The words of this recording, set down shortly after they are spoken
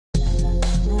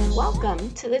Welcome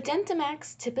to the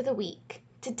DentiMax Tip of the Week.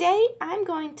 Today I'm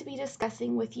going to be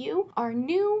discussing with you our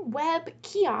new web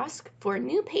kiosk for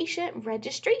new patient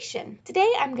registration.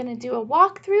 Today I'm going to do a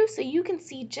walkthrough so you can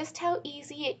see just how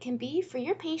easy it can be for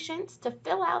your patients to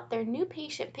fill out their new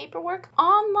patient paperwork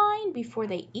online before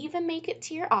they even make it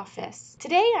to your office.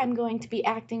 Today I'm going to be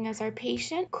acting as our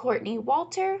patient, Courtney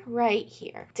Walter, right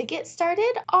here. To get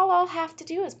started, all I'll have to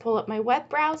do is pull up my web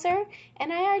browser,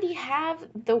 and I already have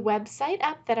the website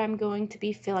up that I'm going to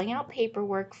be filling out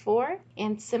paperwork for,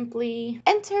 and simply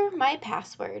enter my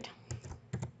password.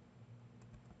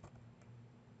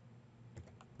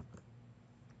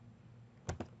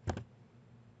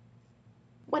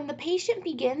 When the patient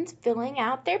begins filling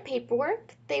out their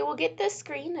paperwork, they will get this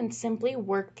screen and simply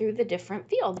work through the different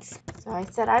fields. So I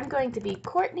said I'm going to be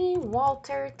Courtney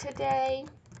Walter today.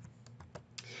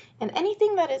 And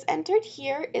anything that is entered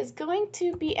here is going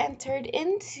to be entered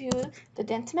into the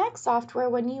DentiMax software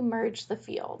when you merge the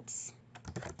fields.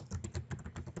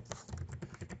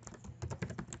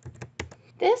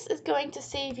 This is going to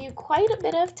save you quite a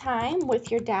bit of time with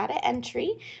your data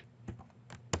entry.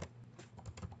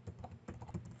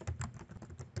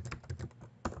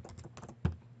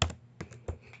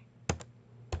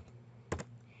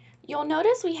 You'll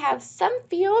notice we have some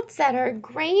fields that are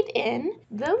grayed in.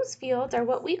 Those fields are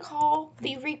what we call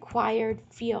the required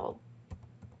field.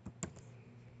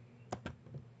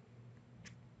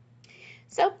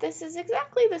 So this is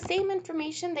exactly the same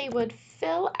information they would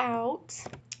fill out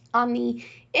on the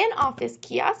in-office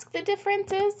kiosk. The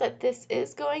difference is that this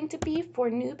is going to be for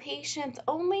new patients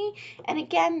only, and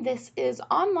again, this is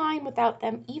online without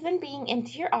them even being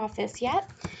into your office yet.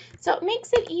 So it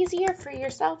makes it easier for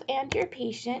yourself and your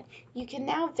patient. You can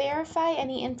now verify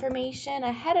any information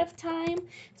ahead of time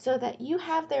so that you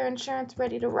have their insurance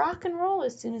ready to rock and roll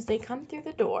as soon as they come through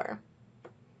the door.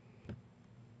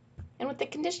 And with the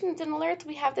conditions and alerts,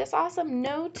 we have this awesome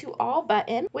No to All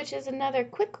button, which is another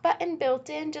quick button built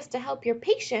in just to help your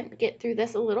patient get through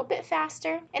this a little bit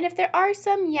faster. And if there are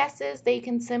some yeses, they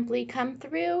can simply come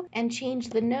through and change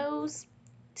the no's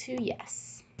to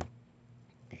yes,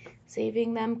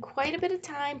 saving them quite a bit of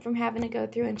time from having to go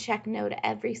through and check no to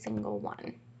every single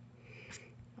one.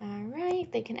 All right,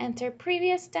 they can enter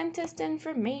previous dentist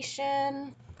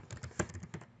information,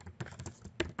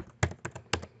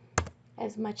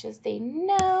 as much as they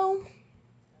know.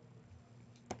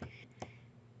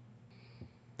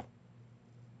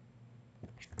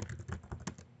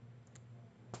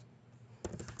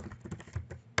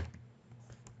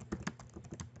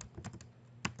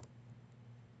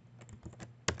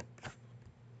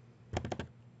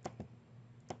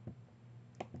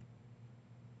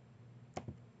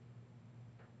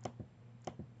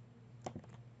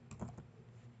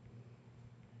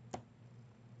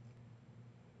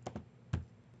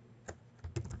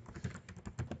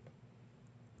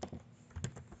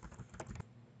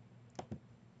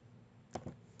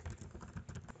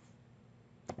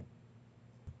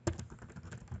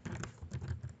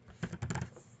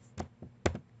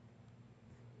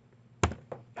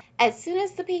 As soon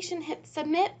as the patient hits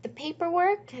submit, the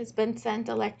paperwork has been sent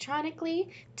electronically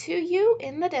to you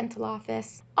in the dental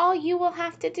office. All you will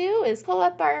have to do is pull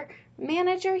up our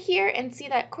manager here and see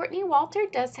that Courtney Walter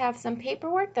does have some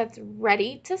paperwork that's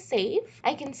ready to save.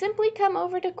 I can simply come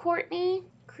over to Courtney,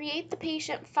 create the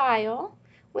patient file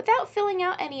without filling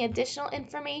out any additional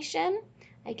information.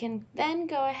 I can then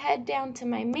go ahead down to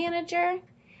my manager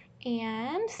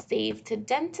and save to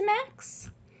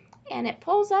DentiMax. And it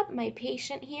pulls up my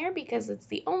patient here because it's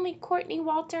the only Courtney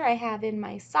Walter I have in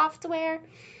my software.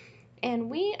 And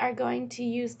we are going to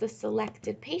use the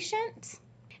selected patient.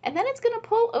 And then it's going to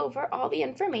pull over all the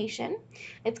information.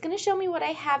 It's going to show me what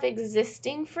I have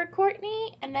existing for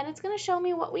Courtney, and then it's going to show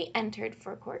me what we entered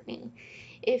for Courtney.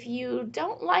 If you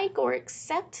don't like or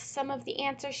accept some of the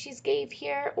answers she's gave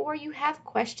here, or you have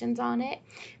questions on it,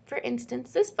 for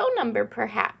instance, this phone number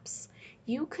perhaps,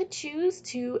 you could choose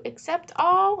to accept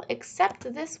all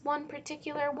except this one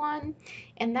particular one,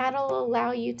 and that'll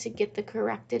allow you to get the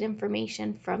corrected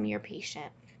information from your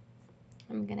patient.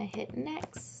 I'm going to hit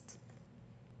next.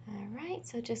 All right,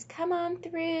 so just come on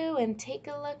through and take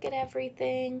a look at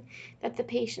everything that the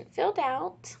patient filled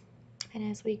out.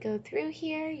 And as we go through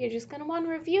here, you're just going to want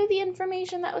to review the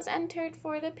information that was entered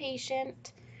for the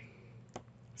patient.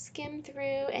 Skim through,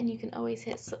 and you can always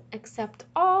hit accept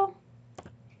all.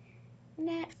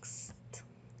 Next.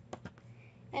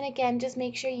 And again, just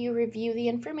make sure you review the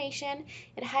information.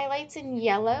 It highlights in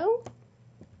yellow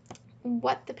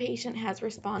what the patient has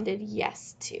responded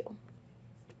yes to.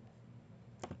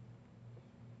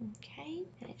 Okay, Okay,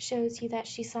 and it shows you that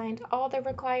she signed all the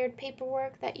required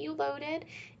paperwork that you loaded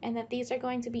and that these are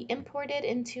going to be imported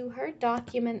into her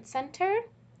document center.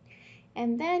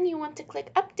 And then you want to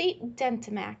click Update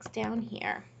DentiMax down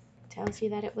here. It tells you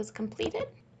that it was completed.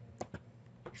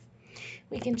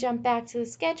 We can jump back to the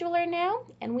scheduler now,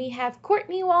 and we have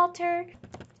Courtney Walter,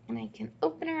 and I can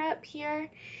open her up here,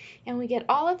 and we get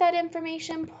all of that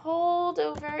information pulled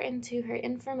over into her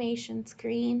information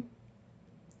screen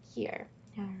here.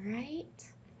 All right.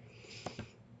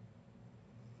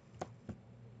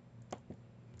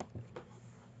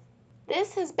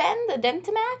 This has been the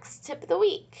DentiMax Tip of the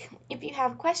Week. If you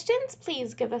have questions,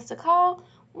 please give us a call,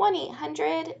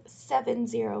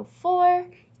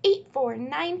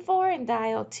 1-800-704-8494 and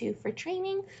dial 2 for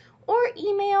training, or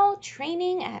email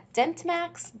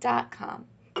training@dentimax.com.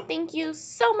 Thank you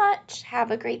so much.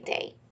 Have a great day.